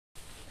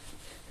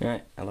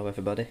Right, hello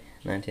everybody,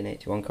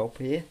 1981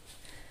 Copper here.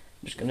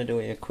 I'm just going to do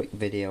a quick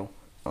video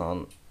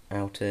on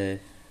how to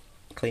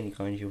clean your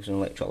coins using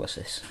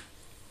electrolysys.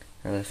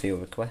 I had a few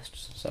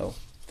requests, so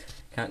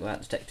can't go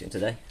out detecting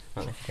today. I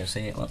don't know if you can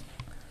see it, look.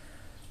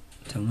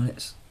 2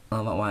 minutes.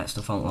 All that white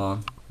stuff on the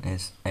lawn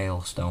is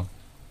hailstone.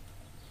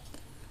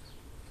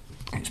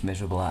 It's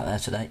miserable out there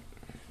today,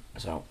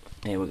 so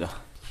here we go.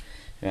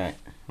 Right,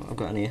 what I've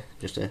got in here,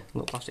 just a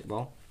little plastic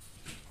bowl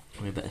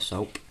with a bit of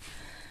soap.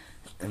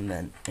 And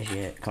then as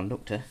your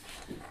conductor,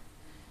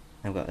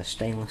 I've got a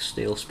stainless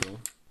steel spoon.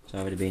 It's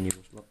already been used,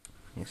 look,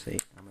 you see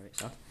how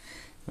it's at.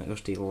 That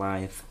goes to your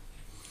live,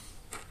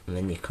 and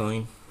then your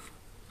coin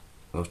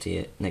goes to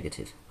your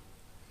negative.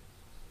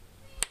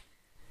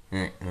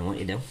 Right, and then what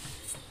you do,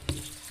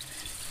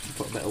 you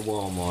put a bit of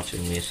warm water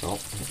in with your salt,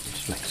 it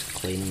just makes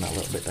cleaning that a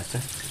little bit better.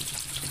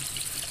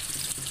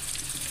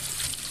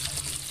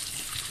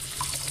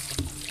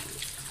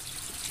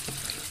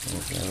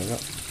 Right, there we go.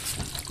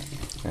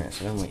 Right,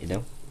 so then what you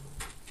do,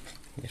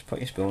 you just put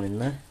your spoon in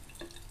there,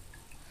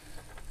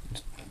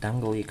 just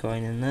dangle your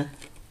coin in there,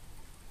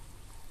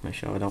 make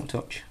sure I don't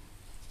touch,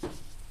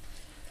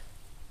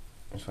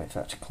 just wait for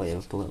that to clear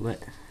up a little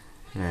bit.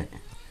 Right,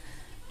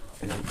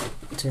 and then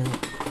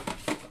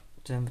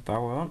turn the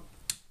power on.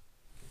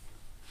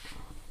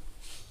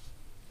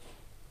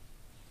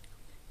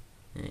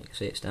 And you can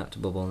see it start to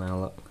bubble now,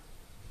 look.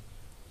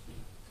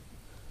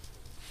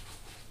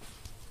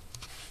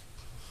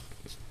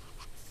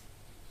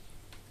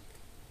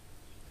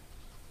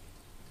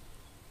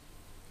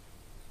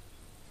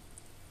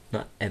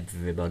 Not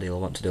everybody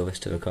will want to do this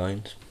to the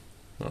coins,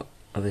 but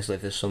obviously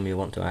if there's some you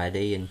want to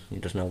ID and you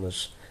just know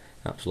there's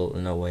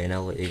absolutely no way in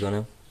hell that you're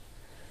gonna,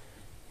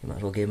 you might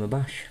as well give them a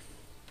bash.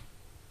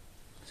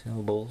 See all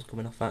the bubbles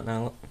coming off that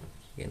now, look,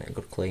 getting it a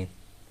good clean.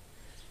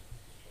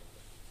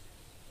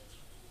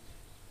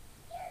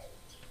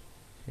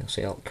 You'll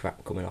see all the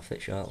crap coming off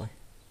it shortly.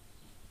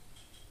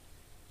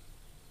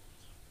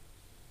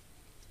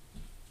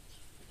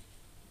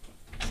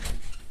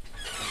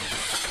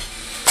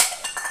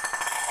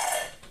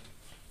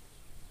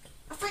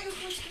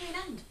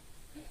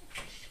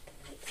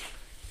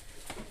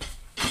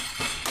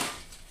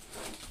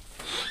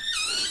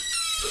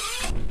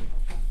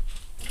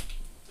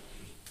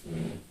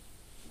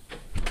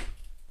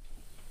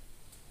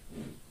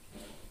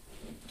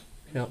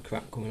 See all the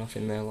crap coming off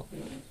in there, look.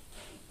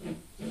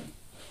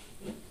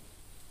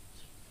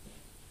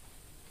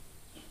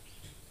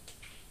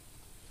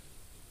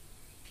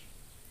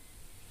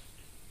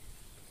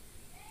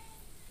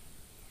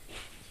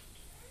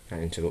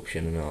 An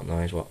interruption and all that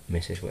noise what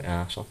misses with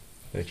arse on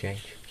for a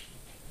change.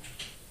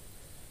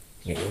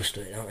 You get used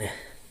to it, don't you?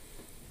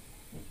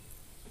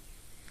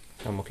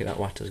 I'm lucky that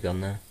watter's gone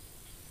there.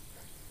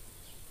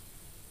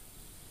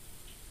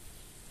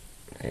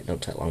 It don't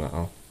take long at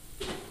all.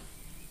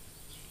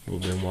 We'll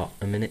do what,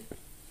 a minute?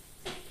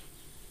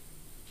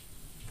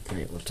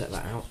 Right, we'll take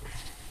that out.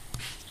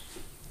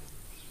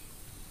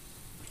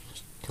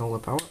 Just kill the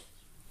power.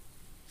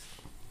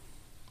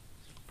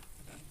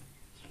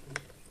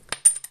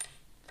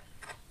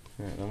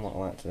 Right, then what I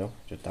like to do,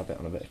 just dab it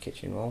on a bit of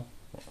kitchen roll.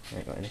 I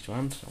ain't got any to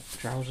hand, so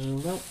trousers will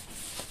go.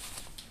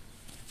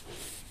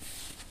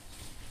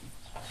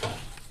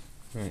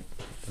 Right,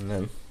 and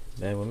then,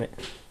 bear with me.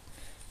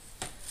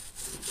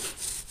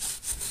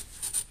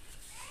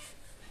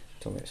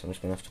 2 minutes, I'm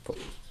just going to have to put,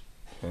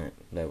 right,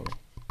 bear with me.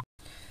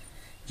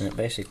 Right,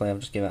 basically I'll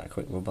just give that a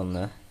quick rub on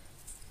there.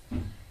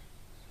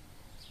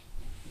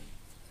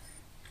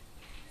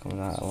 Comes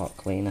out a lot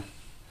cleaner.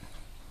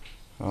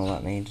 All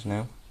that needs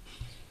now.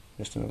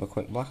 Just another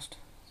quick blast,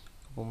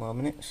 couple more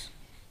minutes,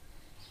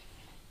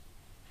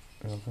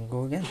 and I can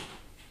go again.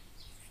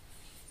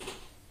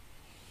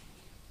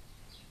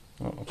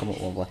 Oh, it'll come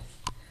up lovely.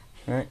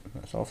 Right,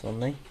 that's all from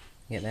me.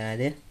 Get the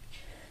idea.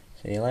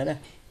 See you later.